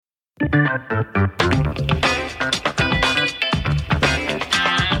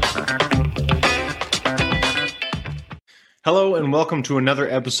Hello and welcome to another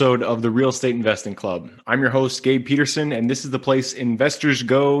episode of the Real Estate Investing Club. I'm your host, Gabe Peterson, and this is the place investors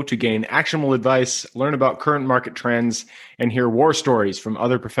go to gain actionable advice, learn about current market trends, and hear war stories from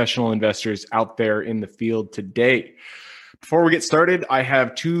other professional investors out there in the field today. Before we get started, I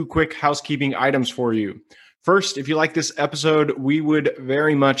have two quick housekeeping items for you. First, if you like this episode, we would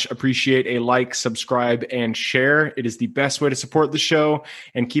very much appreciate a like, subscribe, and share. It is the best way to support the show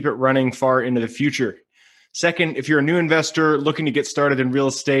and keep it running far into the future. Second, if you're a new investor looking to get started in real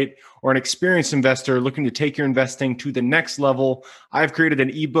estate or an experienced investor looking to take your investing to the next level, I've created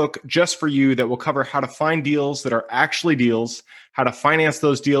an ebook just for you that will cover how to find deals that are actually deals, how to finance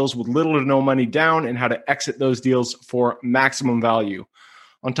those deals with little to no money down, and how to exit those deals for maximum value.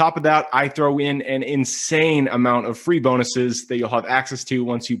 On top of that, I throw in an insane amount of free bonuses that you'll have access to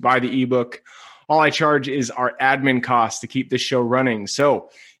once you buy the ebook. All I charge is our admin costs to keep this show running.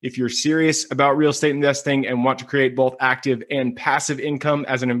 So if you're serious about real estate investing and want to create both active and passive income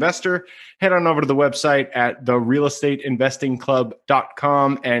as an investor, head on over to the website at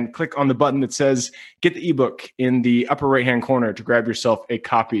therealestateinvestingclub.com and click on the button that says get the ebook in the upper right-hand corner to grab yourself a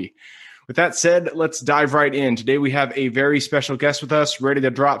copy. With that said, let's dive right in. Today we have a very special guest with us, ready to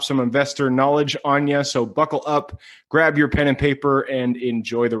drop some investor knowledge on you. So buckle up, grab your pen and paper, and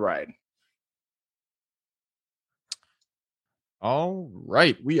enjoy the ride. All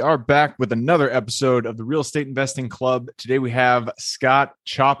right. We are back with another episode of the Real Estate Investing Club. Today we have Scott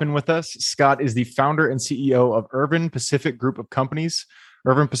Choppin with us. Scott is the founder and CEO of Urban Pacific Group of Companies.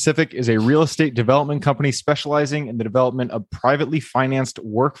 Urban Pacific is a real estate development company specializing in the development of privately financed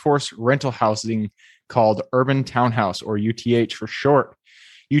workforce rental housing called Urban Townhouse, or UTH for short.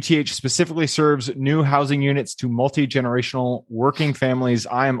 UTH specifically serves new housing units to multi-generational working families.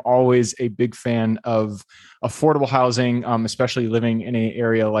 I am always a big fan of affordable housing, especially living in an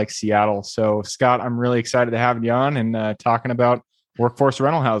area like Seattle. So, Scott, I'm really excited to have you on and talking about workforce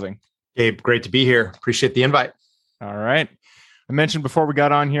rental housing. Gabe, great to be here. Appreciate the invite. All right. I mentioned before we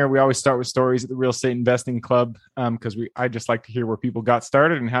got on here, we always start with stories at the Real Estate Investing Club because I just like to hear where people got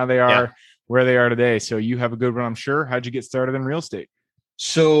started and how they are, where they are today. So you have a good one, I'm sure. How'd you get started in real estate?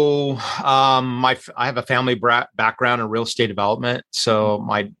 So I have a family background in real estate development. So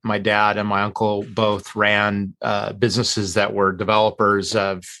my dad and my uncle both ran businesses that were developers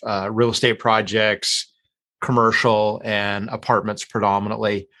of real estate projects, commercial and apartments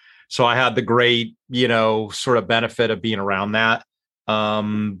predominantly. So I had the great, sort of benefit of being around that.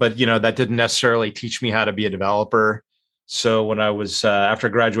 But, that didn't necessarily teach me how to be a developer. So when I was after I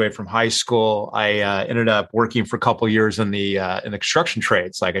graduated from high school, I ended up working for a couple of years in the construction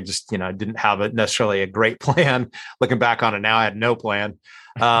trades. Like I just didn't have necessarily a great plan. Looking back on it now, I had no plan.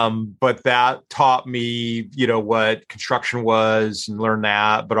 But that taught me what construction was and learned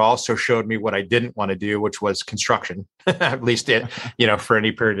that, but also showed me what I didn't want to do, which was construction, at least for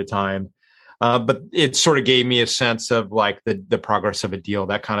any period of time. But it sort of gave me a sense of like the progress of a deal,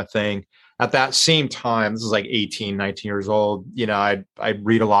 that kind of thing. At that same time, this is like 18, 19 years old, I'd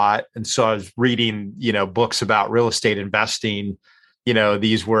read a lot. And so I was reading, books about real estate investing.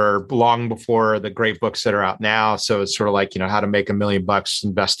 These were long before the great books that are out now. So it's sort of like, how to make $1 million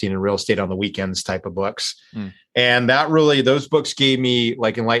investing in real estate on the weekends type of books. And that really, those books gave me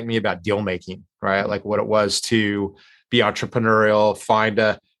enlightened me about deal making, right? Like what it was to be entrepreneurial, find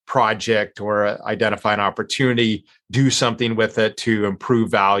a project or identify an opportunity, do something with it to improve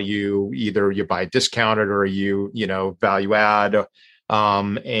value. Either you buy discounted or you value add.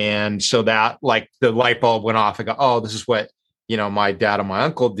 And so that the light bulb went off. I go, oh, this is what, my dad and my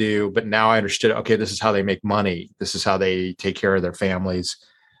uncle do. But now I understood, okay, this is how they make money. This is how they take care of their families.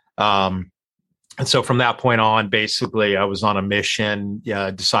 And so from that point on, basically I was on a mission,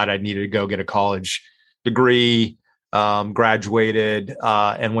 decided I needed to go get a college degree, graduated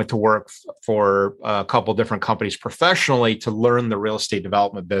and went to work for a couple different companies professionally to learn the real estate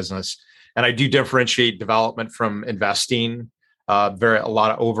development business. And I do differentiate development from investing, a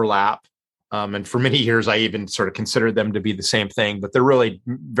lot of overlap. And for many years, I even sort of considered them to be the same thing, but they're really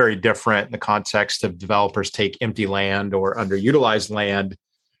very different in the context of developers take empty land or underutilized land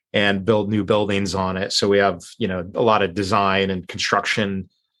and build new buildings on it. So we have, a lot of design and construction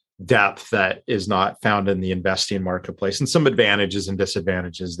depth that is not found in the investing marketplace, and some advantages and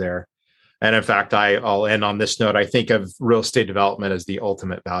disadvantages there. And in fact, I'll end on this note. I think of real estate development as the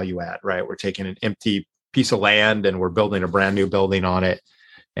ultimate value add, right? We're taking an empty piece of land and we're building a brand new building on it.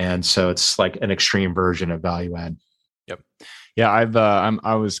 And so it's like an extreme version of value add. Yep. Yeah.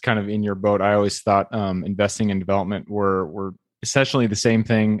 I was kind of in your boat. I always thought investing in development were essentially the same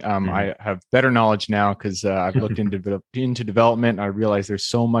thing. I have better knowledge now because I've looked into development. And I realize there's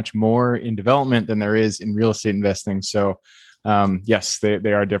so much more in development than there is in real estate investing. So yes,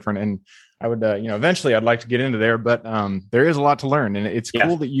 they are different. And I would, eventually I'd like to get into there, but there is a lot to learn, and it's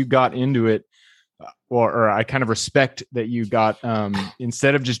cool that you got into it. Or I kind of respect that you got,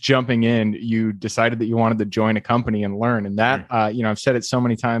 instead of just jumping in, you decided that you wanted to join a company and learn. And that, I've said it so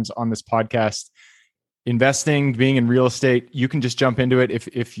many times on this podcast, investing, being in real estate, you can just jump into it.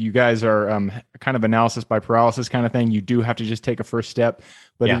 If you guys are kind of analysis by paralysis kind of thing, you do have to just take a first step.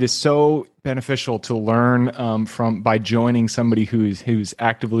 But it is so beneficial to learn by joining somebody who's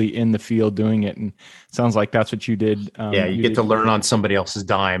actively in the field doing it. And it sounds like that's what you did. You get to learn on somebody else's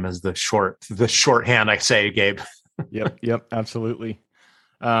dime, as the shorthand I say, Gabe. Yep, absolutely.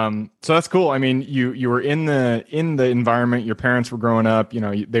 So that's cool. I mean, you were in the environment. Your parents were growing up.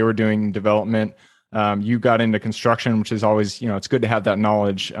 They were doing development. You got into construction, which is always, it's good to have that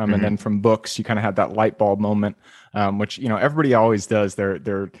knowledge. And then from books, you kind of had that light bulb moment, which, everybody always does.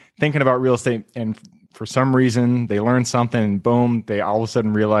 They're thinking about real estate, and for some reason they learn something and boom, they all of a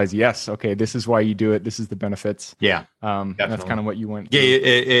sudden realize, yes, okay, this is why you do it. This is the benefits. Yeah. That's kind of what you went through.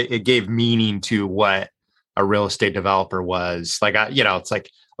 It gave meaning to what a real estate developer was like. It's like,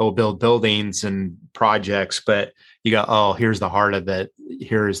 build buildings and projects, but you go, here's the heart of it.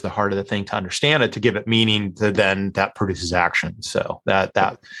 Here's the heart of the thing to understand it, to give it meaning, to then that produces action. So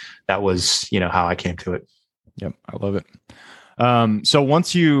that was, how I came to it. Yep. I love it. So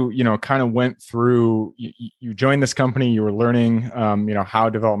once you kind of went through, you joined this company, you were learning, how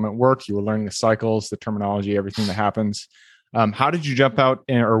development works. You were learning the cycles, the terminology, everything that happens. How did you jump out,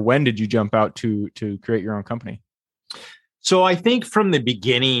 or when did you jump out to create your own company? So I think from the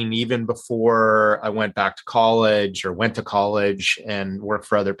beginning, even before I went back to college or went to college and worked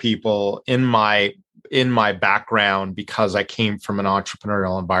for other people, in my background, because I came from an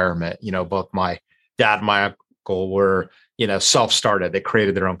entrepreneurial environment, both my dad and my uncle were, self-started. They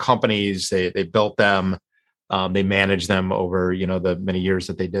created their own companies. They built them. They managed them over, the many years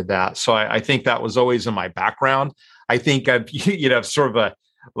that they did that. So I think that was always in my background. I think I've, sort of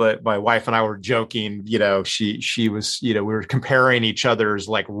my wife and I were joking, she was, we were comparing each other's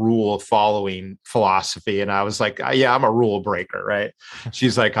like rule following philosophy. And I was like, yeah, I'm a rule breaker. Right.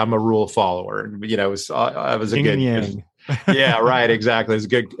 She's like, I'm a rule follower. And, it was a good, yeah, right. Exactly. It was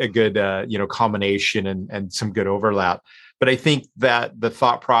a good, combination and some good overlap. But I think that the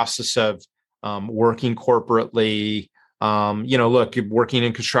thought process of working corporately, working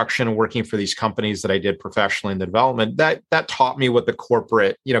in construction and working for these companies that I did professionally in the development, that taught me what the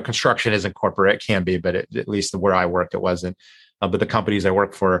corporate, construction isn't corporate. It can be, but at least where I worked, it wasn't. But the companies I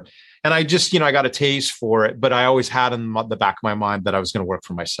worked for, and I just, I got a taste for it, but I always had in the back of my mind that I was going to work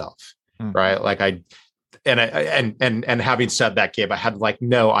for myself. Right. Like and having said that, Gabe, I had like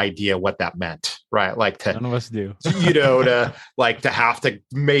no idea what that meant, right? Like none of us do, to have to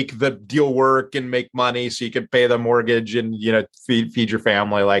make the deal work and make money so you could pay the mortgage and, feed your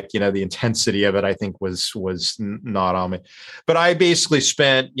family. Like, the intensity of it, I think was not on me, but I basically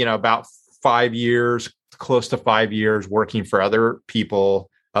spent, about 5 years, close to 5 years working for other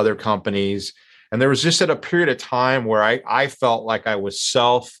people, other companies. And there was just at a period of time where I felt like I was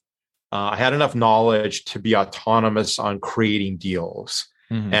I had enough knowledge to be autonomous on creating deals.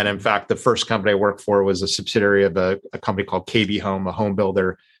 Mm-hmm. And in fact, the first company I worked for was a subsidiary of a company called KB Home, a home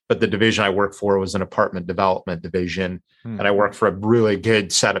builder. But the division I worked for was an apartment development division. Mm-hmm. And I worked for a really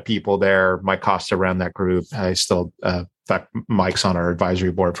good set of people there. Mike Costa ran that group. I still, in fact, Mike's on our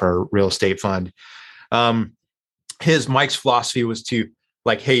advisory board for our real estate fund. Mike's philosophy was to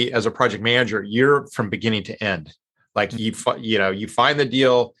like, hey, as a project manager, you're from beginning to end. Like you find the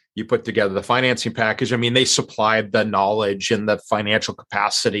deal, you put together the financing package. I mean, they supplied the knowledge and the financial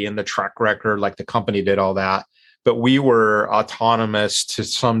capacity and the track record, like the company did all that. But we were autonomous to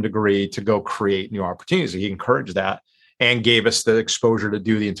some degree to go create new opportunities. He encouraged that and gave us the exposure to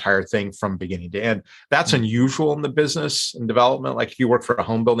do the entire thing from beginning to end. That's unusual in the business and development. Like if you work for a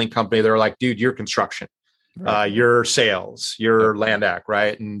home building company, they're like, dude, you're construction. Right. Your sales, your land act,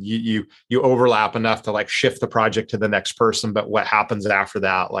 right? And you overlap enough to like shift the project to the next person, but what happens after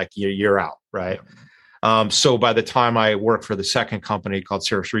that, like you're out, right? So by the time I worked for the second company called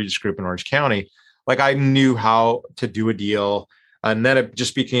Cirrus Regis Group in Orange County, like I knew how to do a deal, and then it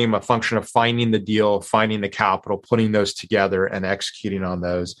just became a function of finding the deal, finding the capital, putting those together, and executing on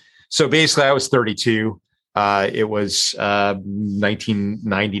those. So basically, I was 32. It was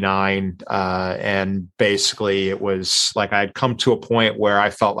 1999. And basically it was like I'd come to a point where I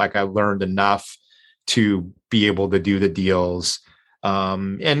felt like I learned enough to be able to do the deals.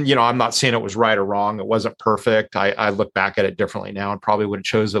 And, you know, I'm not saying it was right or wrong. It wasn't perfect. I look back at it differently now and probably would have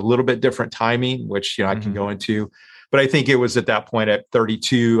chose a little bit different timing, which, you know, I can go into. But I think it was at that point at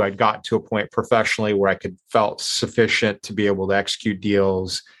 32, I'd gotten to a point professionally where I felt sufficient to be able to execute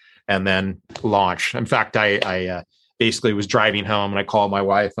deals and then launch. In fact, I basically was driving home and I called my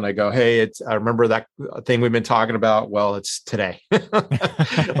wife and I go, hey, I remember that thing we've been talking about. Well, it's today.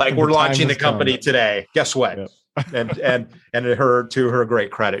 Like we're launching the company today. Guess what? Yep. and to her great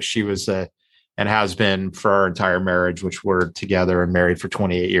credit, she was and has been for our entire marriage, which we're together and married for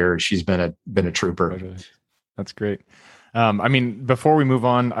 28 years. She's been a trooper. That's great. I mean, before we move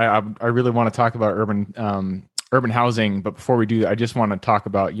on, I really want to talk about urban housing, but before we do, I just want to talk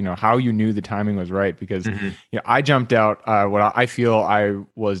about, you know, how you knew the timing was right, because you know, I jumped out. What I feel I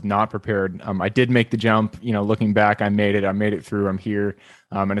was not prepared. I did make the jump. You know, looking back, I made it through. I'm here,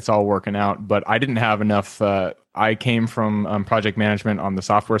 and it's all working out. But I didn't have enough. I came from project management on the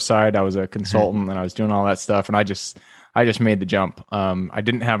software side. I was a consultant and I was doing all that stuff, and I just made the jump. I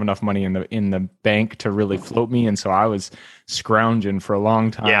didn't have enough money in the bank to really float me, and so I was scrounging for a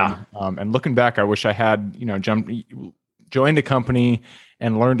long time. Yeah. And looking back, I wish I had, you know, joined a company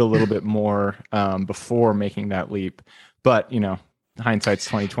and learned a little bit more before making that leap. But you know, hindsight's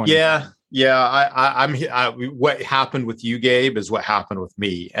 2020. Yeah. What happened with you, Gabe, is what happened with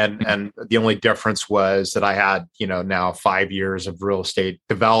me. And the only difference was that I had, you know, now 5 years of real estate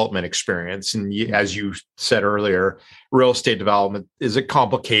development experience. And as you said earlier, real estate development is a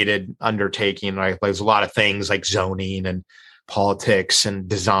complicated undertaking, right? There's a lot of things like zoning and politics and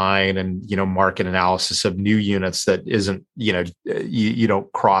design and, you know, market analysis of new units that isn't, you know, you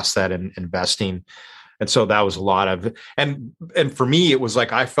don't cross that in investing. And so that was a lot of, and for me, it was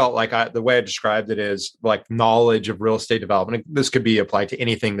like, I felt like the way I described it is like knowledge of real estate development. This could be applied to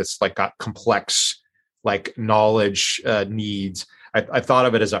anything that's like got complex, like knowledge needs. I thought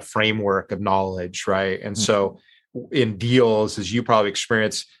of it as a framework of knowledge, right? And so in deals, as you probably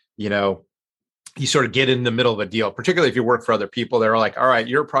experience, you know, you sort of get in the middle of a deal, particularly if you work for other people. They're like, all right,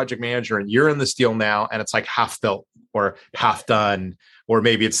 you're a project manager and you're in this deal now, and it's like half built or half done, or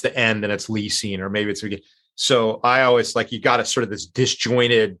maybe it's the end and it's leasing, or maybe it's. So I always like, you got a sort of this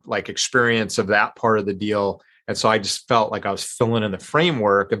disjointed like experience of that part of the deal. And so I just felt like I was filling in the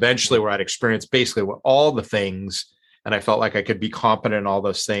framework eventually where I'd experience basically what all the things, and I felt like I could be competent in all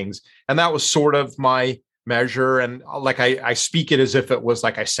those things. And that was sort of my measure. And like, I speak it as if it was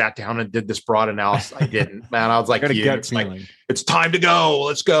like, I sat down and did this broad analysis. I didn't, man. I was like, it's time to go.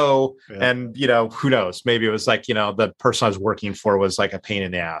 Let's go. Yeah. And, you know, who knows, maybe it was like, you know, the person I was working for was like a pain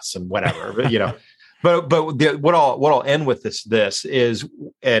in the ass and whatever, but, you know, but what I'll end with this is,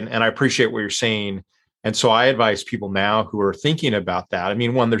 and I appreciate what you're saying. And so I advise people now who are thinking about that. I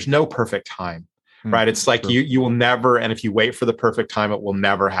mean, one, there's no perfect time. Right. It's like you will never. And if you wait for the perfect time, it will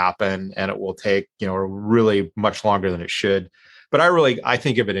never happen. And it will take, you know, really much longer than it should. But I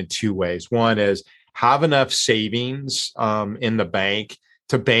think of it in two ways. One is have enough savings in the bank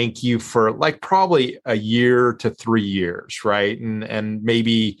to bank you for like probably a year to 3 years. Right. And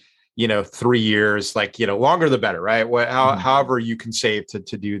maybe, you know, 3 years, like, you know, longer the better. Right. However you can save to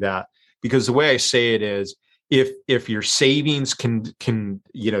do that. Because the way I say it is, if your savings can,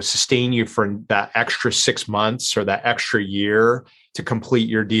 you know, sustain you for that extra 6 months or that extra year to complete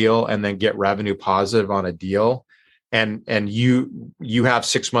your deal and then get revenue positive on a deal, and you have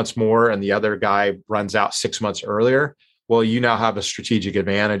 6 months more and the other guy runs out 6 months earlier, well, you now have a strategic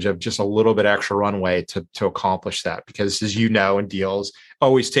advantage of just a little bit extra runway to accomplish that. Because as you know, in deals,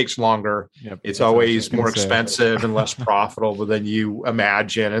 always takes longer. Yep, it's always more expensive and less profitable than you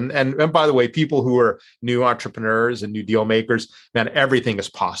imagine. And by the way, people who are new entrepreneurs and new deal makers, man, everything is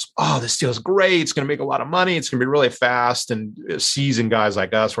possible. Oh, this deal is great. It's going to make a lot of money. It's going to be really fast. And seasoned guys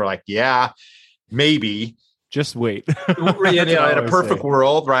like us were like, yeah, maybe. Just wait. In a perfect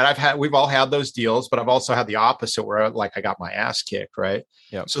world, right? We've all had those deals, but I've also had the opposite where like I got my ass kicked, right?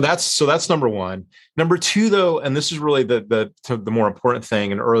 Yeah. So that's number one. Number two, though, and this is really the more important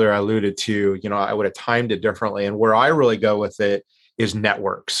thing. And earlier I alluded to, you know, I would have timed it differently. And where I really go with it is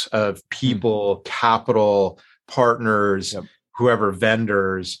networks of people, capital, partners, whoever,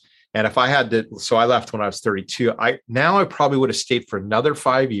 vendors. And if I had to, so I left when I was 32. I probably would have stayed for another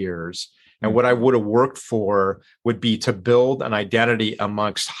 5 years. And what I would have worked for would be to build an identity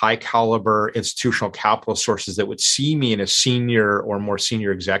amongst high caliber institutional capital sources that would see me in a senior or more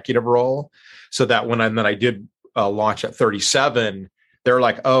senior executive role. So that when I did launch at 37, they're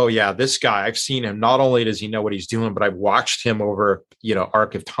like, oh yeah, this guy, I've seen him. Not only does he know what he's doing, but I've watched him over, you know,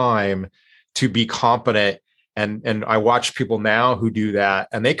 arc of time to be competent And I watch people now who do that,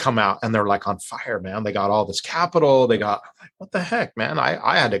 and they come out and they're like on fire, man. They got all this capital. They got, I'm like, what the heck, man?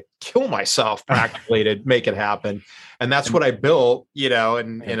 I had to kill myself practically to make it happen. And that's what I built,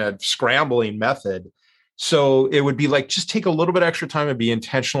 in a scrambling method. So it would be like, just take a little bit extra time and be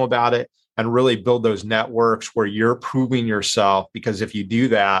intentional about it and really build those networks where you're proving yourself. Because if you do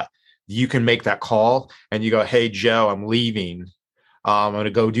that, you can make that call and you go, hey, Joe, I'm leaving. I'm going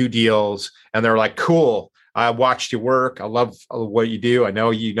to go do deals. And they're like, cool. I watched you work. I love what you do. I know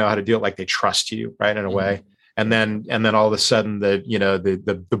you know how to do it. Like they trust you, right, in a way. And then all of a sudden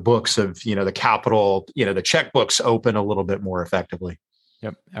the books of, the capital, the checkbooks open a little bit more effectively.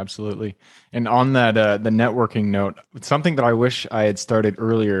 Yep, absolutely. And on that, the networking note, something that I wish I had started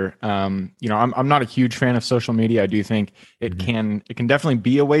earlier. I'm not a huge fan of social media. I do think it can definitely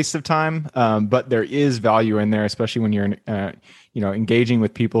be a waste of time, but there is value in there, especially when you're engaging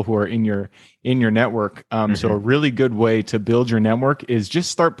with people who are in your network. So a really good way to build your network is just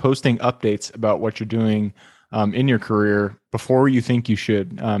start posting updates about what you're doing in your career before you think you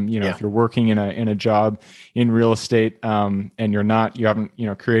should. If you're working in a job in real estate and you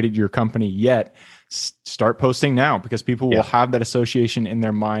haven't created your company yet, start posting now, because people will have that association in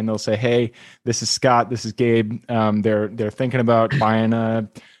their mind. They'll say, hey, this is Scott, this is Gabe. They're thinking about buying an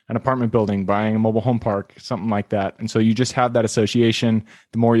apartment building, buying a mobile home park, something like that. And so you just have that association.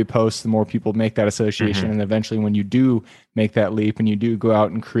 The more you post, the more people make that association. And eventually when you do make that leap and you do go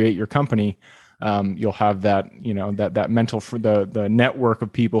out and create your company, you'll have that, that mental for the network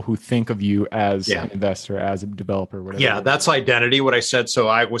of people who think of you as an investor, as a developer, whatever. Yeah, that's identity, what I said. So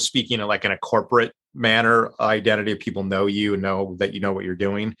I was speaking like in a corporate manner, identity of people know you and know that you know what you're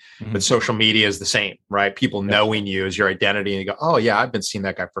doing. But social media is the same, right? People knowing you as your identity, and you go, oh yeah, I've been seeing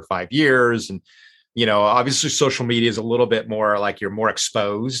that guy for 5 years. And, obviously social media is a little bit more like you're more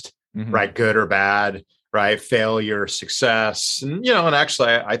exposed, right? Good or bad, right? Failure, success. And, and actually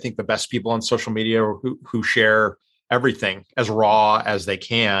I think the best people on social media are who share everything as raw as they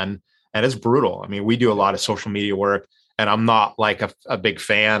can. And it's brutal. I mean, we do a lot of social media work, and I'm not like a big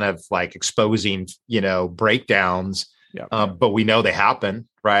fan of like exposing, breakdowns, but we know they happen,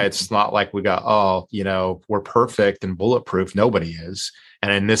 right? It's not like we go, we're perfect and bulletproof. Nobody is.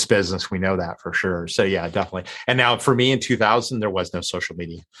 And in this business, we know that for sure. So yeah, definitely. And now for me in 2000, there was no social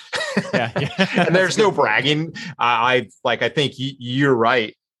media. And there's no bragging. I think you're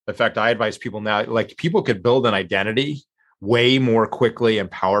right. In fact, I advise people now, like people could build an identity way more quickly and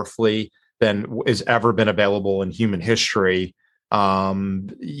powerfully than has ever been available in human history.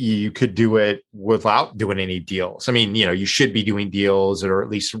 You could do it without doing any deals. I mean, you should be doing deals, or at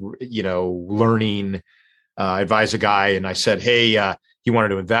least, learning. I advise a guy and I said, hey, he wanted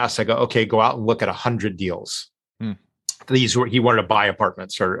to invest. I go, okay, go out and look at 100 deals. He wanted to buy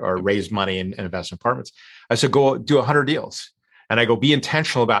apartments or raise money and invest in apartments. I said, go do 100 deals. And I go, be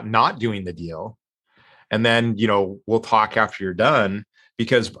intentional about not doing the deal. And then, we'll talk after you're done.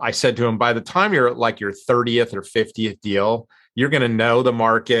 Because I said to him, by the time you're at like your 30th or 50th deal, you're going to know the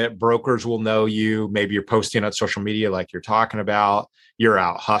market. Brokers will know you. Maybe you're posting on social media like you're talking about. You're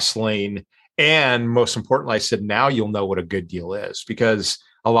out hustling. And most importantly, I said, now you'll know what a good deal is, because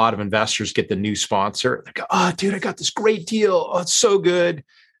a lot of investors get the new sponsor. They go, oh, dude, I got this great deal. Oh, it's so good.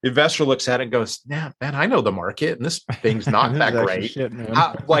 The investor looks at it and goes, nah, man, I know the market and this thing's not that great. Shit,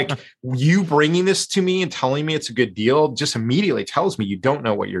 like you bringing this to me and telling me it's a good deal just immediately tells me you don't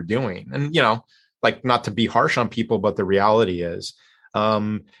know what you're doing. And, like not to be harsh on people, but the reality is,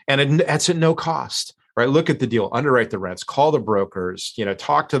 and it's at no cost, right? Look at the deal, underwrite the rents, call the brokers,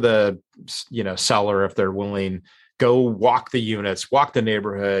 talk to the, seller if they're willing, go walk the units, walk the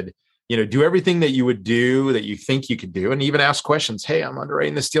neighborhood, do everything that you would do that you think you could do, and even ask questions. Hey, I'm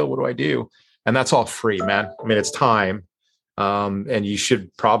underwriting this deal. What do I do? And that's all free, man. I mean, it's time. And you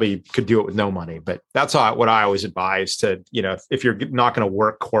could do it with no money, but that's what I always advise to, if you're not going to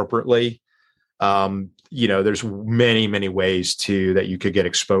work corporately, there's many, many ways that you could get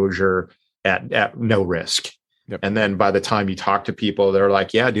exposure at no risk. Yep. And then by the time you talk to people, they're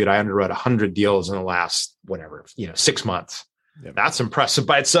like, yeah, dude, I underwrote 100 deals in the last, 6 months. Yep. That's impressive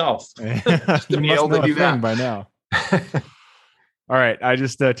by itself. To be able to do that by now. All right. I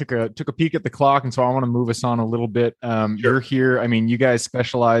just took a peek at the clock. And so I want to move us on a little bit. Sure. You're here. I mean, you guys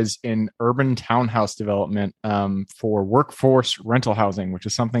specialize in urban townhouse development for workforce rental housing, which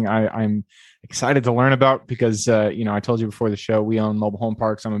is something I'm excited to learn about because, I told you before the show, we own mobile home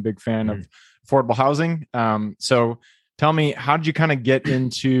parks. I'm a big fan of affordable housing. So tell me, how did you kind of get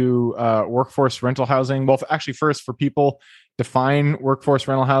into workforce rental housing? Well, actually, first for people, define workforce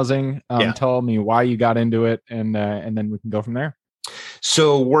rental housing. Tell me why you got into it, and then we can go from there.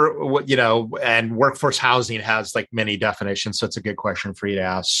 So and workforce housing has like many definitions. So it's a good question for you to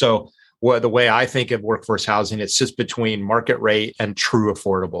ask. So the way I think of workforce housing, it sits between market rate and true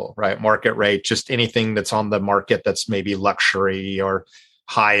affordable, right? Market rate, just anything that's on the market that's maybe luxury or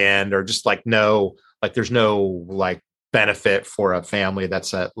high end, or just there's no like benefit for a family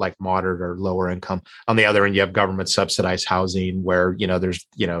that's at like moderate or lower income. On the other end, you have government subsidized housing where, there's,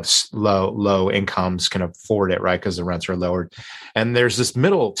 low incomes can afford it, right? Because the rents are lowered. And there's this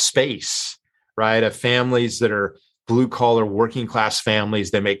middle space, right, of families that are blue collar working class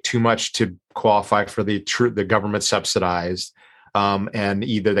families. They make too much to qualify for the government subsidized. And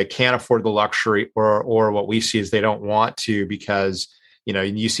either they can't afford the luxury or what we see is they don't want to, because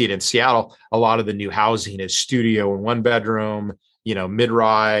you see it in Seattle. A lot of the new housing is studio and one bedroom,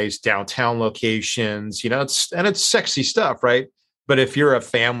 mid-rise, downtown locations, it's sexy stuff, right? But if you're a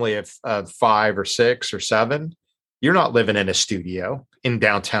family of 5 or 6 or 7, you're not living in a studio in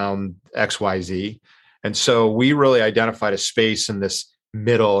downtown XYZ. And so we really identified a space in this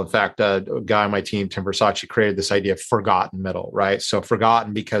middle. In fact, a guy on my team, Tim Versace, created this idea of forgotten middle, right? So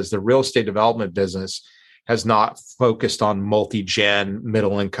forgotten because the real estate development business has not focused on multi-gen,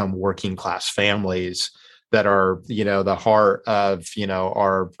 middle-income, working-class families that are, the heart of,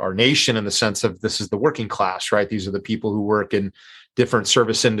 our nation, in the sense of this is the working class, right? These are the people who work in different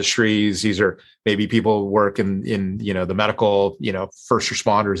service industries. These are maybe people who work in the medical, first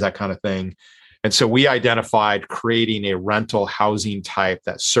responders, that kind of thing. And so we identified creating a rental housing type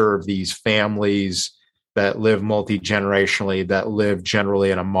that served these families that live multi-generationally, that live generally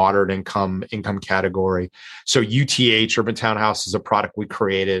in a moderate income category. So UTH, Urban Townhouse, is a product we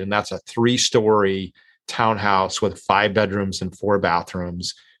created, and that's a 3-story townhouse with 5 bedrooms and 4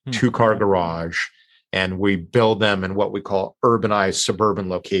 bathrooms, 2-car garage. And we build them in what we call urbanized suburban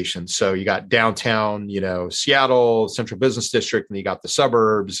locations. So you got downtown, Seattle, central business district, and you got the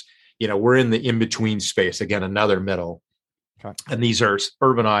suburbs. We're in the in-between space, again, another middle. Okay. And these are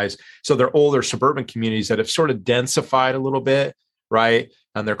urbanized. So they're older suburban communities that have sort of densified a little bit, right?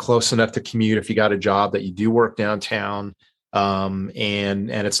 And they're close enough to commute if you got a job that you do work downtown. And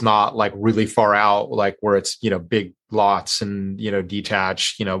it's not like really far out, like where it's, big lots and,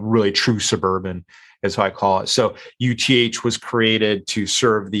 detached, really true suburban is how I call it. So UTH was created to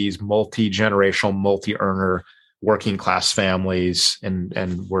serve these multi-generational, multi-earner working class families.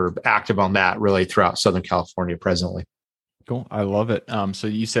 And we're active on that really throughout Southern California presently. Cool. I love it. So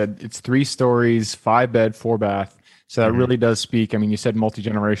you said it's 3 stories, 5 bed, 4 bath. So that really does speak. I mean, you said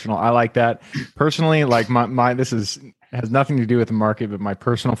multi-generational. I like that personally. Like has nothing to do with the market, but my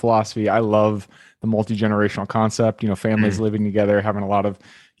personal philosophy, I love the multi-generational concept, families living together, having a lot of,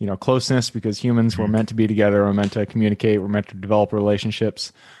 closeness, because humans were meant to be together. We're meant to communicate. We're meant to develop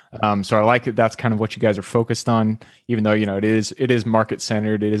relationships. So I like that. That's kind of what you guys are focused on, even though, it is market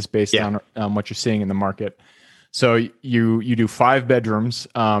centered. It is based on what you're seeing in the market. So you do 5 bedrooms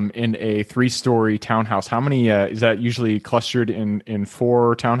in a 3-story townhouse. How many is that usually clustered in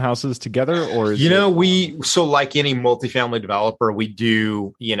 4 townhouses together, or is so like any multifamily developer, we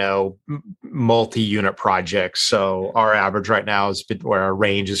do multi-unit projects. So our average right now is where our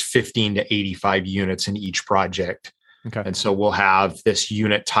range is 15 to 85 units in each project. Okay. And so we'll have this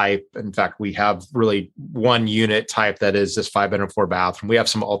unit type. In fact, we have really one unit type that is this 5 bedroom, 4 bathroom. We have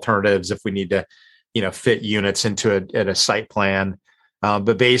some alternatives if we need to fit units into a site plan.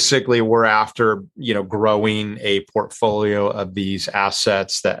 But basically we're after, growing a portfolio of these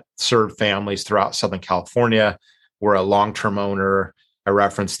assets that serve families throughout Southern California. We're a long-term owner. I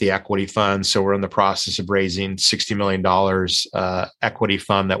referenced the equity fund. So we're in the process of raising $60 million equity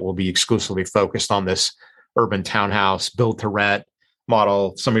fund that will be exclusively focused on this urban townhouse build to rent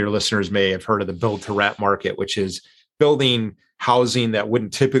model. Some of your listeners may have heard of the build to rent market, which is building housing that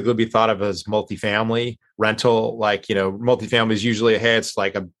wouldn't typically be thought of as multifamily rental. Like, multifamily is usually, hey, it's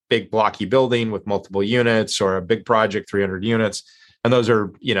like a big blocky building with multiple units, or a big project, 300 units. And those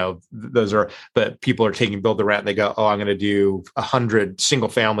are, but people are taking build to rent and they go, oh, I'm going to do 100 single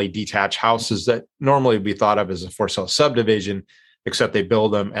family detached houses that normally would be thought of as a for sale subdivision, except they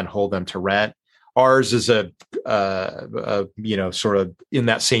build them and hold them to rent. Ours is a sort of in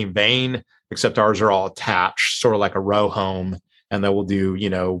that same vein, except ours are all attached, sort of like a row home. And then we'll do,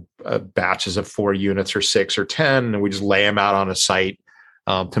 batches of 4 units or 6 or 10, and we just lay them out on a site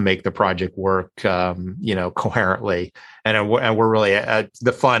to make the project work, coherently. And we're really,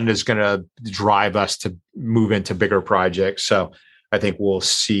 the fund is going to drive us to move into bigger projects. So I think we'll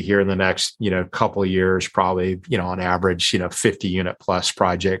see here in the next, couple of years, probably, on average, 50 unit plus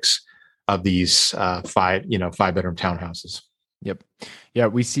projects of these 5 bedroom townhouses. Yep. Yeah,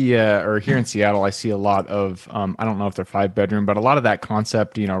 we see, or here in Seattle, I see a lot of, I don't know if they're 5 bedroom, but a lot of that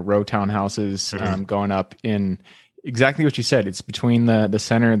concept, row townhouses going up in exactly what you said. It's between the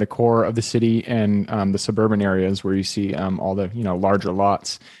center, the core of the city, and the suburban areas where you see all the, larger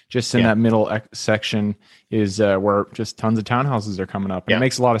lots. Just in that middle section is where just tons of townhouses are coming up. And it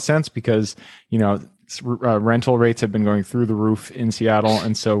makes a lot of sense because, rental rates have been going through the roof in Seattle.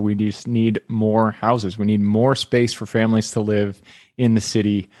 And so we just need more houses. We need more space for families to live in the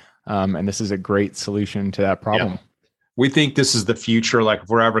city. And this is a great solution to that problem. Yeah. We think this is the future. Like if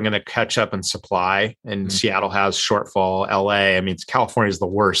we're ever going to catch up in supply, and Seattle has shortfall, LA, I mean, California is the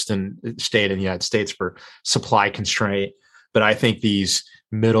worst state in the United States for supply constraint. But I think these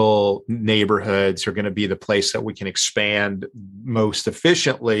middle neighborhoods are going to be the place that we can expand most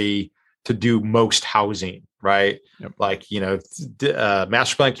efficiently to do most housing, right? Yep. Like,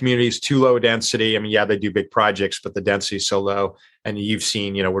 master plan communities, too low density. I mean, yeah, they do big projects, but the density is so low. And you've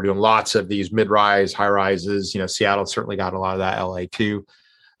seen, we're doing lots of these mid-rise, high-rises. Seattle certainly got a lot of that, LA too.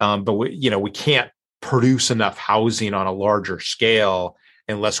 But we can't produce enough housing on a larger scale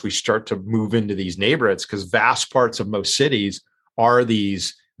unless we start to move into these neighborhoods, because vast parts of most cities are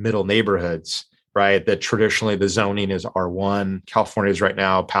these middle neighborhoods, right? That traditionally the zoning is R1. California is right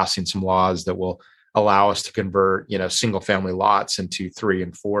now passing some laws that will allow us to convert, single family lots into 3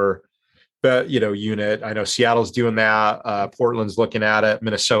 and 4 unit. I know Seattle's doing that. Portland's looking at it.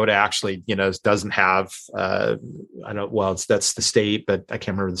 Minnesota actually, doesn't have, that's the state, but I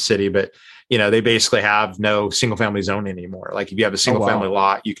can't remember the city, but they basically have no single family zone anymore. Like if you have a single family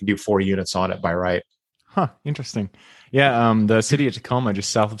lot, you can do 4 units on it by right. Huh. Interesting. Yeah. The city of Tacoma, just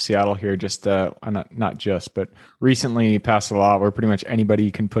south of Seattle here, just not just, but recently passed a law where pretty much anybody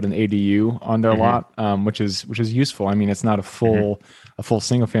can put an ADU on their lot, which is useful. I mean, it's not a full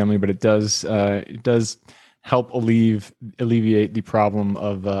single family, but it does help alleviate the problem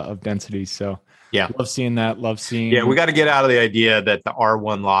of density. So yeah, love seeing that. Love seeing. Yeah, we got to get out of the idea that the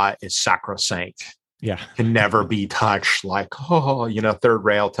R1 lot is sacrosanct. Yeah, can never be touched. Like third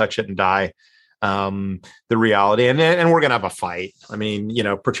rail, touch it and die. The reality, and we're going to have a fight. I mean,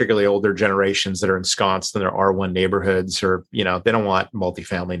 particularly older generations that are ensconced in their R1 neighborhoods, or, they don't want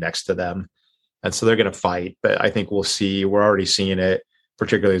multifamily next to them. And so they're going to fight, but I think we're already seeing it,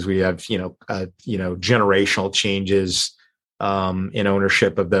 particularly as we have, generational changes, in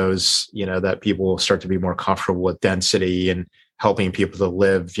ownership of those, that people will start to be more comfortable with density and helping people to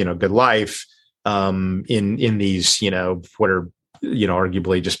live, good life, in these, what are,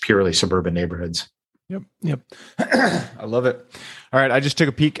 arguably just purely suburban neighborhoods. Yep. I love it. All right. I just took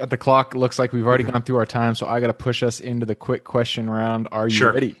a peek at the clock. It looks like we've already gone through our time. So I got to push us into the quick question round. Are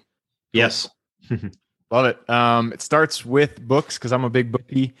you ready? Yes. Love it. It starts with books because I'm a big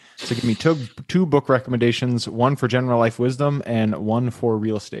bookie. So give me two book recommendations, one for general life wisdom and one for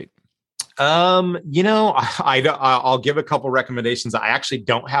real estate. I'll give a couple recommendations. I actually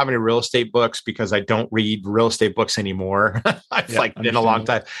don't have any real estate books because I don't read real estate books anymore. I've been a long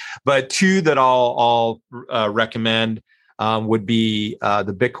time, but 2 that I'll recommend would be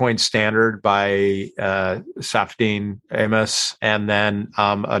the Bitcoin Standard by Safdin Amos, and then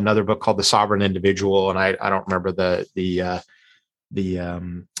another book called The Sovereign Individual, and I don't remember the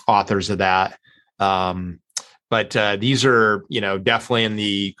authors of that. But these are, definitely in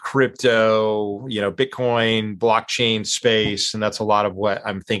the crypto, Bitcoin, blockchain space. And that's a lot of what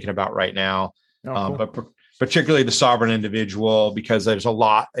I'm thinking about right now. Cool. But particularly the Sovereign Individual, because there's a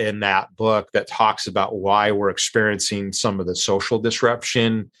lot in that book that talks about why we're experiencing some of the social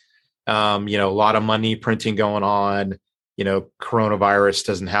disruption. A lot of money printing going on. Coronavirus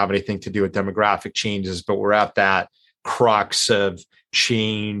doesn't have anything to do with demographic changes, but we're at that crux of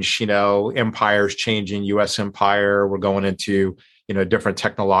change, empires changing, US empire. We're going into, different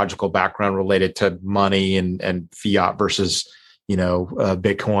technological background related to money and fiat versus,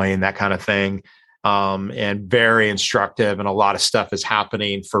 Bitcoin, that kind of thing. And very instructive. And a lot of stuff is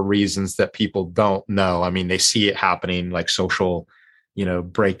happening for reasons that people don't know. I mean, they see it happening, like social,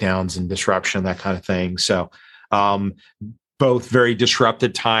 breakdowns and disruption, that kind of thing. So, both very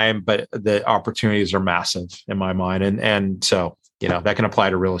disrupted time, but the opportunities are massive in my mind. And so, that can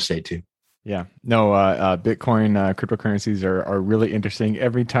apply to real estate too. Yeah, no, Bitcoin, cryptocurrencies are really interesting.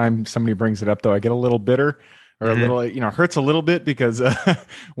 Every time somebody brings it up though, I get a little bitter or a little, hurts a little bit because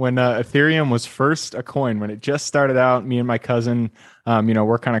when Ethereum was first a coin, when it just started out, me and my cousin,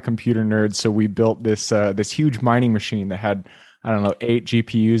 we're kind of computer nerds. So we built this huge mining machine that had, 8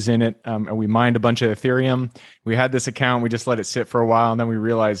 GPUs in it. And we mined a bunch of Ethereum. We had this account. We just let it sit for a while. And then we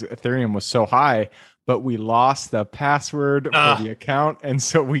realized Ethereum was so high, but we lost the password for the account, and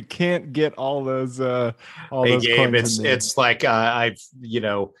so we can't get all those Hey, those Gabe, coins in there. it's like I've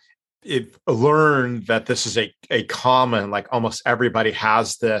learned that this is a common, like almost everybody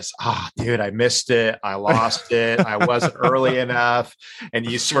has this. Dude, I missed it. I lost it. I wasn't early enough, and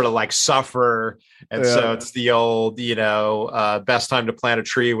you sort of like suffer. And so it's the old, best time to plant a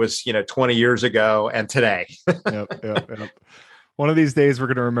tree was 20 years ago and today. Yep. One of these days, we're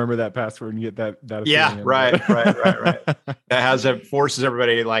going to remember that password and get that. Yeah, right. That forces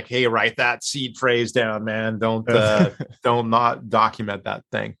everybody like, hey, write that seed phrase down, man. Don't not document that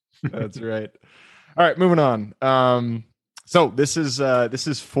thing. That's right. All right, moving on. So this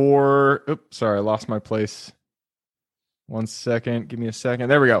is for. Oops, sorry, I lost my place. 1 second. Give me a second.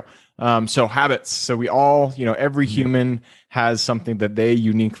 There we go. So habits. So we all, every human has something that they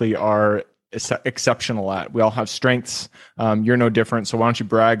uniquely are exceptional at. We all have strengths. You're no different. So why don't you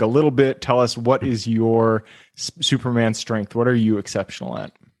brag a little bit? Tell us, what is your Superman strength? What are you exceptional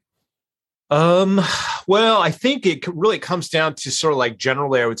at? Well, I think it really comes down to sort of like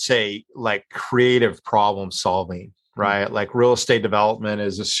generally, I would say like creative problem solving, right? Like real estate development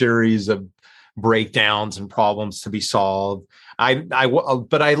is a series of breakdowns and problems to be solved.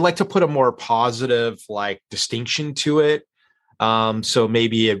 But I like to put a more positive like distinction to it. So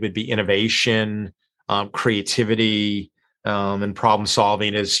maybe it would be innovation, creativity, and problem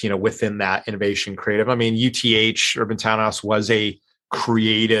solving is, within that innovation creative. I mean, UTH Urban Townhouse was a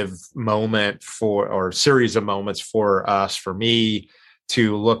creative moment or series of moments for us, for me,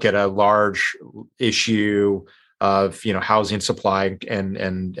 to look at a large issue of, housing supply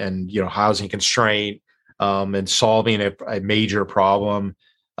and housing constraint, and solving a major problem.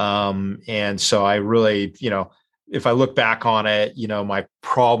 And so I really, if I look back on it, my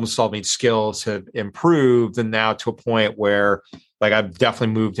problem solving skills have improved, and now to a point where like I've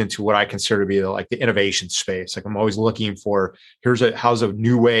definitely moved into what I consider to be like the innovation space. Like I'm always looking for, how's a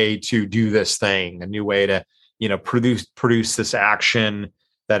new way to do this thing, a new way to, produce this action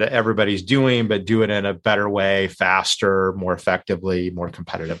that everybody's doing, but do it in a better way, faster, more effectively, more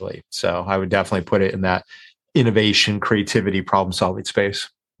competitively. So I would definitely put it in that innovation, creativity, problem solving space.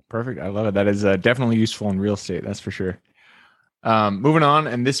 Perfect. I love it. That is definitely useful in real estate. That's for sure. Moving on.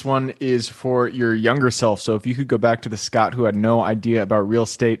 And this one is for your younger self. So if you could go back to the Scott who had no idea about real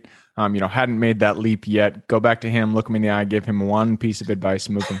estate, hadn't made that leap yet, go back to him, look him in the eye, give him one piece of advice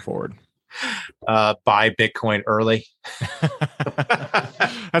moving forward. Buy Bitcoin early.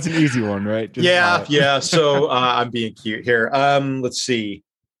 That's an easy one, right? Yeah. So I'm being cute here. Let's see.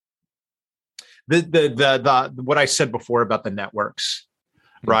 The what I said before about the networks.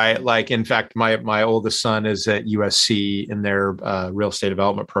 Right. Like, in fact, my oldest son is at USC in their real estate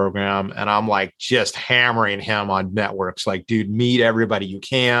development program. And I'm like just hammering him on networks. Like, dude, meet everybody you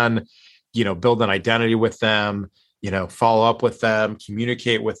can, build an identity with them, follow up with them,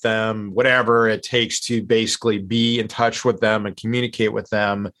 communicate with them, whatever it takes to basically be in touch with them and communicate with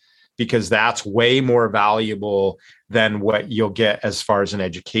them, because that's way more valuable than what you'll get as far as an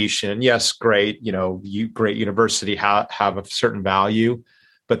education. Yes, great. Great university have a certain value.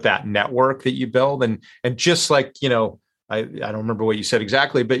 But that network that you build and just like, I don't remember what you said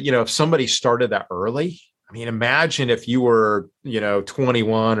exactly, but, if somebody started that early, I mean, imagine if you were,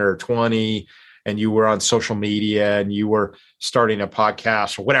 21 or 20 and you were on social media and you were starting a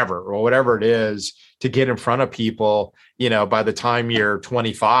podcast or whatever it is to get in front of people, by the time you're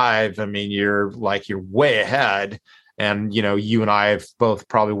 25, I mean, you're way ahead. And, you and I have both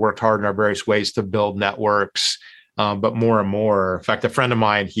probably worked hard in our various ways to build networks. But more and more, in fact, a friend of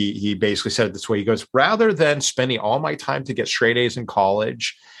mine, he basically said it this way. He goes, rather than spending all my time to get straight A's in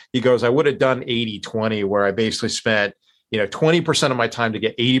college, he goes, I would have done 80-20, where I basically spent, 20% of my time to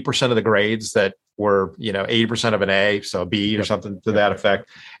get 80% of the grades that were, 80% of an A, so a B or something to that effect,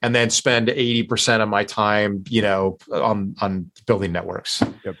 and then spend 80% of my time, on building networks.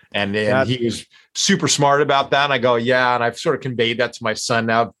 Yep. And he was super smart about that. And I go, yeah. And I've sort of conveyed that to my son.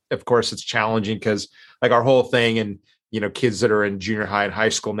 Now, of course, it's challenging because like our whole thing and, kids that are in junior high and high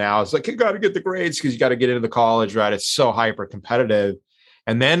school now, it's like, you got to get the grades because you got to get into the college, right? It's so hyper competitive.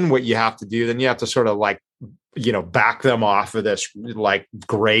 And then what you have to do, then you have to sort of like, back them off of this like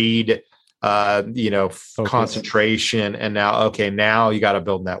grade, concentration. And now you got to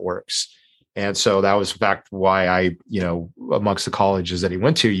build networks. And so that was in fact why I, amongst the colleges that he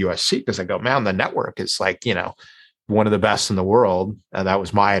went to, USC, because I go, man, the network is like, one of the best in the world. And that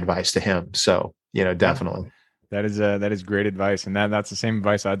was my advice to him. So, definitely. That is great advice. And that's the same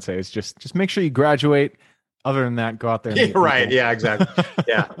advice I'd say is just make sure you graduate, Other than that, go out there. And right. Yeah, exactly.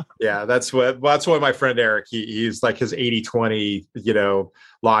 Yeah. Yeah. That's why my friend Eric, he's like his 80-20,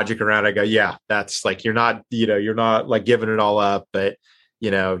 logic around. I go, yeah, that's like, you're not like giving it all up, but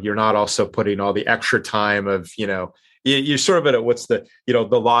you're not also putting all the extra time of, you're sort of at what's the, the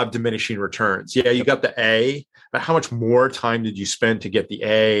law of diminishing returns. Yeah. You got the A, but how much more time did you spend to get the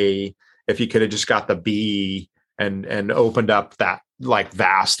A if you could have just got the B and opened up that like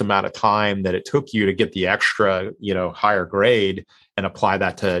vast amount of time that it took you to get the extra, higher grade and apply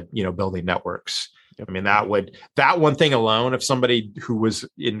that to, building networks. Yep. I mean, that one thing alone, if somebody who was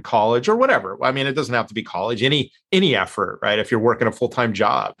in college or whatever, I mean, it doesn't have to be college, any effort, right? If you're working a full-time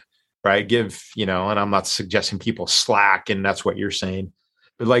job, right? Give, and I'm not suggesting people slack, and that's what you're saying,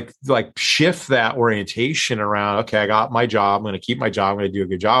 but like shift that orientation around, okay, I got my job. I'm going to keep my job. I'm going to do a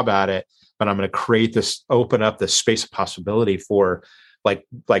good job at it, but I'm going to open up this space of possibility for like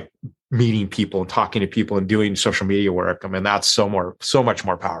meeting people and talking to people and doing social media work. I mean, that's so much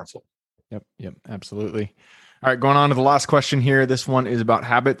more powerful. Yep, absolutely. All right, going on to the last question here. This one is about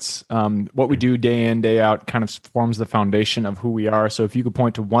habits. What we do day in, day out kind of forms the foundation of who we are. So if you could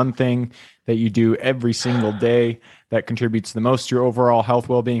point to one thing that you do every single day that contributes the most to your overall health,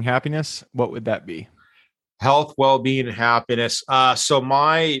 well-being, happiness, what would that be? Health, well-being, and happiness. So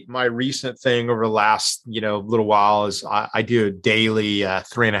my recent thing over the last, little while is I do a daily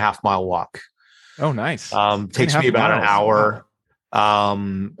 3.5 mile walk. Oh, nice. Takes me about an hour. Wow.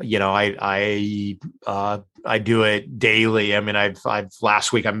 I do it daily. I mean, I've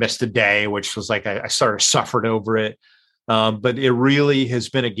last week I missed a day, which was like, I sort of suffered over it. But it really has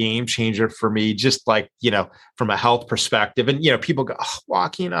been a game changer for me, just like, from a health perspective. And, people go, oh,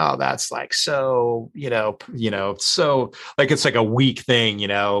 walking, oh, that's like, so, so like, it's like a weak thing,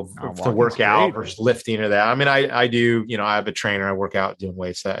 to work out versus lifting or that. I mean, I do, I have a trainer, I work out doing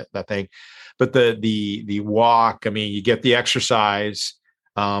weights, that thing. But the walk, I mean, you get the exercise,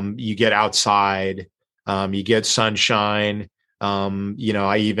 you get outside, you get sunshine.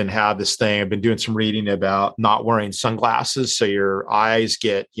 I even have this thing, I've been doing some reading about not wearing sunglasses. So your eyes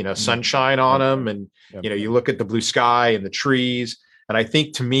get, sunshine on them. And, you look at the blue sky and the trees. And I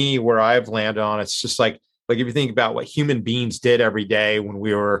think to me, where I've landed on, it's just like if you think about what human beings did every day when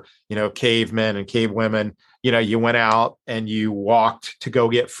we were, cavemen and cavewomen, you went out and you walked to go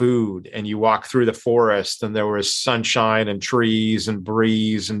get food, and you walked through the forest, and there was sunshine and trees and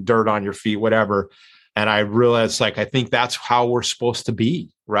breeze and dirt on your feet, whatever. And I realized, I think that's how we're supposed to be,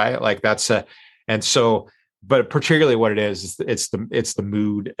 right? Like but particularly what it is it's the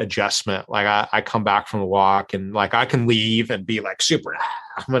mood adjustment. Like I come back from the walk, and like I can leave and be like super,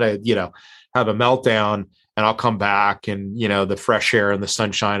 I'm going to, have a meltdown, and I'll come back, and, the fresh air and the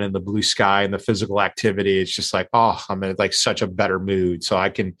sunshine and the blue sky and the physical activity, it's just like, oh, I'm in like such a better mood. So I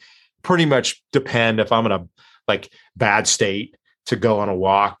can pretty much depend if I'm in a like bad state to go on a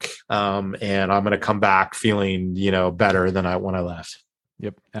walk. And I'm going to come back feeling, better than when I left.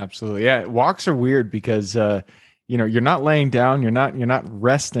 Yep, absolutely. Yeah. Walks are weird because, you're not laying down, you're not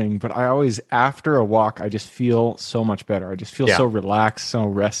resting, but I always, after a walk, I just feel so much better. I just feel so relaxed, so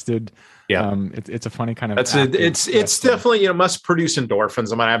rested. Yeah. It's a funny kind of, it's definitely, must produce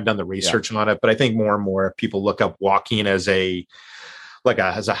endorphins. I mean, I haven't done the research on it, but I think more and more people look up walking as a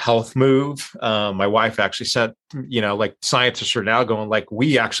health move. My wife actually said, like scientists are now going like,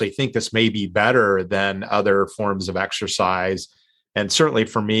 we actually think this may be better than other forms of exercise. And certainly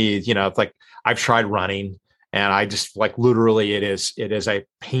for me, it's like I've tried running, and I just like literally it is a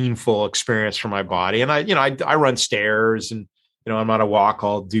painful experience for my body. And I run stairs, and, I'm on a walk,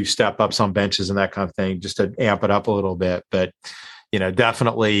 I'll do step ups on benches and that kind of thing just to amp it up a little bit. But,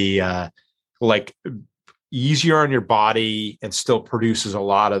 definitely like easier on your body and still produces a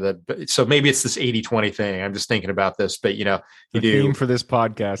lot of so maybe it's this 80-20 thing. I'm just thinking about this, but the theme for this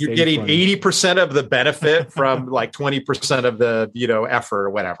podcast, you're getting 80% of the benefit from like 20% of the, effort or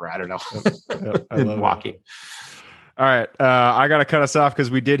whatever. I don't know. Yep, I love walking. It. All right. I got to cut us off because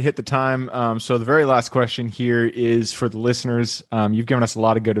we did hit the time. So the very last question here is for the listeners. You've given us a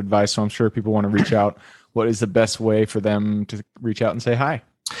lot of good advice, so I'm sure people want to reach out. What is the best way for them to reach out and say hi?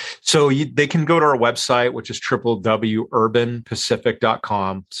 So they can go to our website, which is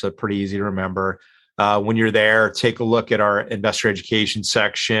www.urbanpacific.com. So pretty easy to remember. When you're there, take a look at our investor education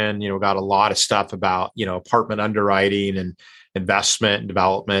section. We got a lot of stuff about, apartment underwriting and investment and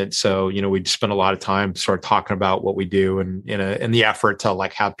development. So, we spend a lot of time sort of talking about what we do, and in the effort to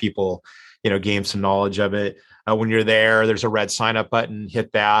like have people, gain some knowledge of it. When you're there, there's a red sign up button,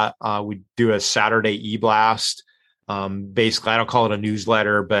 hit that. We do a Saturday e-blast. Basically, I don't call it a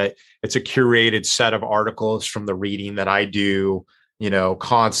newsletter, but it's a curated set of articles from the reading that I do,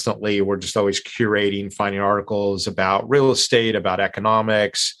 constantly we're just always curating, finding articles about real estate, about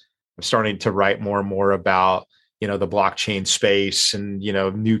economics. I'm starting to write more and more about, the blockchain space and,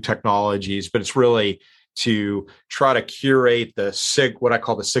 new technologies, but it's really to try to curate what I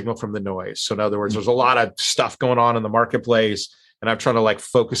call the signal from the noise. So in other words, there's a lot of stuff going on in the marketplace, and I'm trying to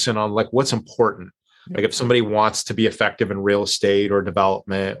focus in on what's important. Like if somebody wants to be effective in real estate or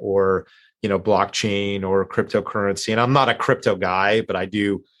development or, blockchain or cryptocurrency. And I'm not a crypto guy, but I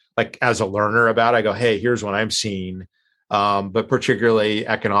do as a learner about it, I go, hey, here's what I'm seeing. But particularly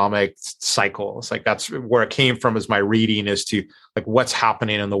economic cycles, that's where it came from, is my reading as to what's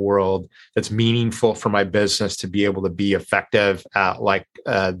happening in the world that's meaningful for my business to be able to be effective at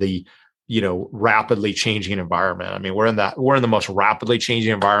the rapidly changing environment. I mean, we're in the most rapidly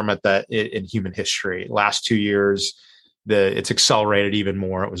changing environment that in human history. Last 2 years, it's accelerated even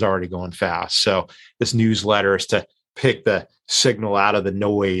more. It was already going fast. So this newsletter is to pick the signal out of the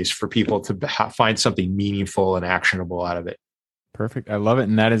noise for people to find something meaningful and actionable out of it. Perfect. I love it.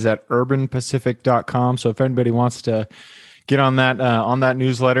 And that is at urbanpacific.com. So if anybody wants to get on that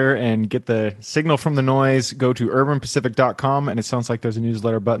newsletter and get the signal from the noise, go to urbanpacific.com. And it sounds like there's a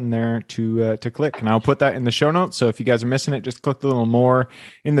newsletter button there to click. And I'll put that in the show notes. So if you guys are missing it, just click the little more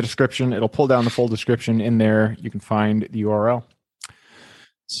in the description. It'll pull down the full description in there. You can find the URL.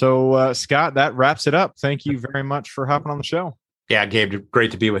 So Scott, that wraps it up. Thank you very much for hopping on the show. Yeah, Gabe,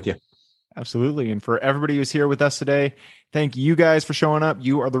 great to be with you. Absolutely. And for everybody who's here with us today, thank you guys for showing up.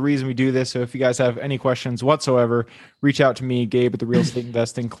 You are the reason we do this. So if you guys have any questions whatsoever, reach out to me, Gabe at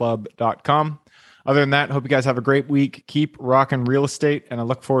therealestateinvestingclub.com. Other than that, hope you guys have a great week. Keep rocking real estate, and I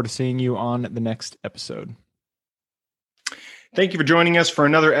look forward to seeing you on the next episode. Thank you for joining us for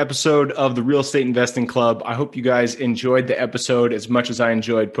another episode of the Real Estate Investing Club. I hope you guys enjoyed the episode as much as I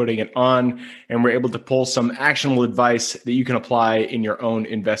enjoyed putting it on, and we're able to pull some actionable advice that you can apply in your own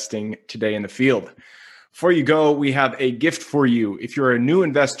investing today in the field. Before you go, we have a gift for you. If you're a new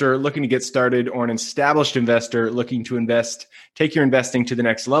investor looking to get started or an established investor looking to take your investing to the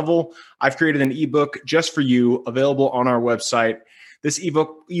next level, I've created an ebook just for you, available on our website. This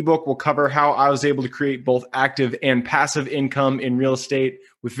ebook will cover how I was able to create both active and passive income in real estate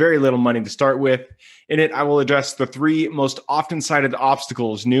with very little money to start with. In it, I will address the 3 most often cited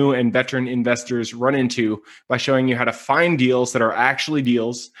obstacles new and veteran investors run into by showing you how to find deals that are actually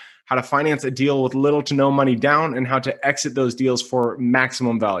deals, how to finance a deal with little to no money down, and how to exit those deals for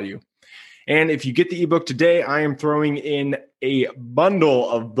maximum value. And if you get the ebook today, I am throwing in a bundle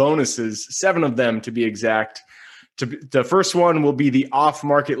of bonuses, 7 of them to be exact. The first one will be the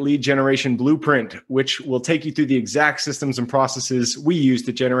off-market lead generation blueprint, which will take you through the exact systems and processes we use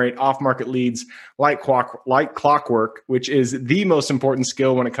to generate off-market leads like clockwork, which is the most important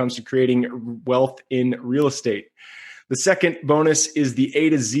skill when it comes to creating wealth in real estate. The second bonus is the A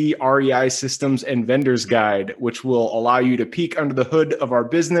to Z REI systems and vendors guide, which will allow you to peek under the hood of our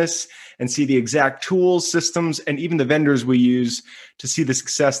business and see the exact tools, systems, and even the vendors we use to see the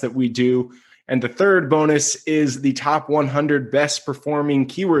success that we do. And the third bonus is the top 100 best performing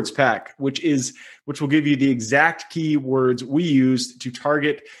keywords pack, which will give you the exact keywords we use to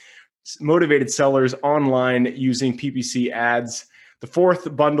target motivated sellers online using PPC ads. The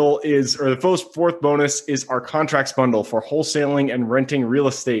fourth bonus is our contracts bundle for wholesaling and renting real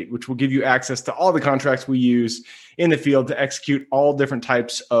estate, which will give you access to all the contracts we use in the field to execute all different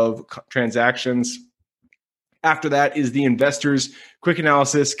types of transactions. After that is the Investor's Quick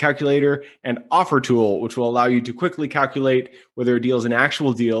Analysis Calculator and Offer Tool, which will allow you to quickly calculate whether a deal is an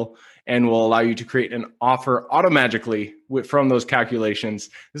actual deal and will allow you to create an offer automatically from those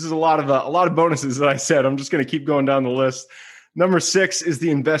calculations. This is a lot of bonuses that I said. I'm just going to keep going down the list. Number 6 is the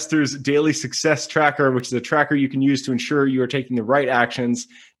Investor's Daily Success Tracker, which is a tracker you can use to ensure you are taking the right actions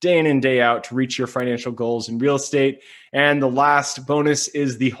day in and day out to reach your financial goals in real estate. And the last bonus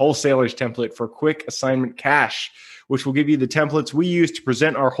is the Wholesaler's Template for Quick Assignment Cash, which will give you the templates we use to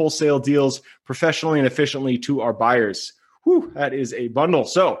present our wholesale deals professionally and efficiently to our buyers. Whew, that is a bundle.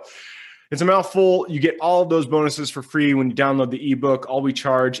 So it's a mouthful. You get all of those bonuses for free when you download the ebook. All we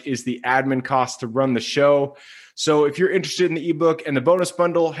charge is the admin cost to run the show. So if you're interested in the ebook and the bonus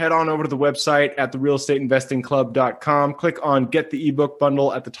bundle, head on over to the website at therealestateinvestingclub.com. Click on Get the Ebook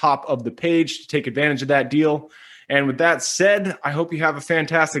Bundle at the top of the page to take advantage of that deal. And with that said, I hope you have a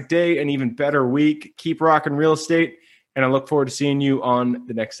fantastic day, an even better week. Keep rocking real estate, and I look forward to seeing you on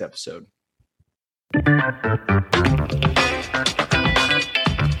the next episode.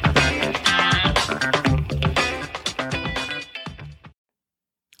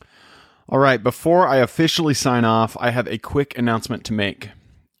 All right, before I officially sign off, I have a quick announcement to make.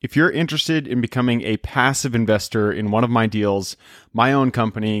 If you're interested in becoming a passive investor in one of my deals, my own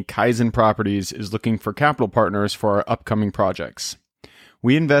company, Kaizen Properties, is looking for capital partners for our upcoming projects.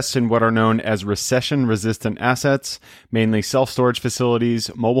 We invest in what are known as recession-resistant assets, mainly self-storage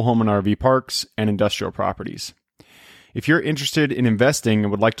facilities, mobile home and RV parks, and industrial properties. If you're interested in investing and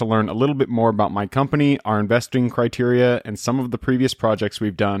would like to learn a little bit more about my company, our investing criteria, and some of the previous projects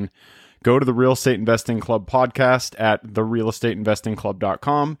we've done, go to the Real Estate Investing Club podcast at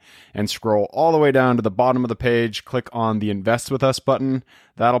therealestateinvestingclub.com and scroll all the way down to the bottom of the page. Click on the Invest With Us button.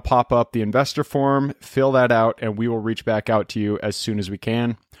 That'll pop up the investor form. Fill that out, and we will reach back out to you as soon as we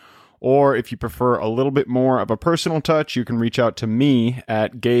can. Or if you prefer a little bit more of a personal touch, you can reach out to me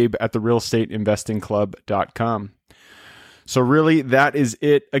at gabe@therealestateinvestingclub.com. So really, that is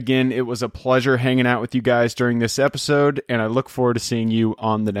it. Again, it was a pleasure hanging out with you guys during this episode, and I look forward to seeing you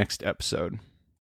on the next episode.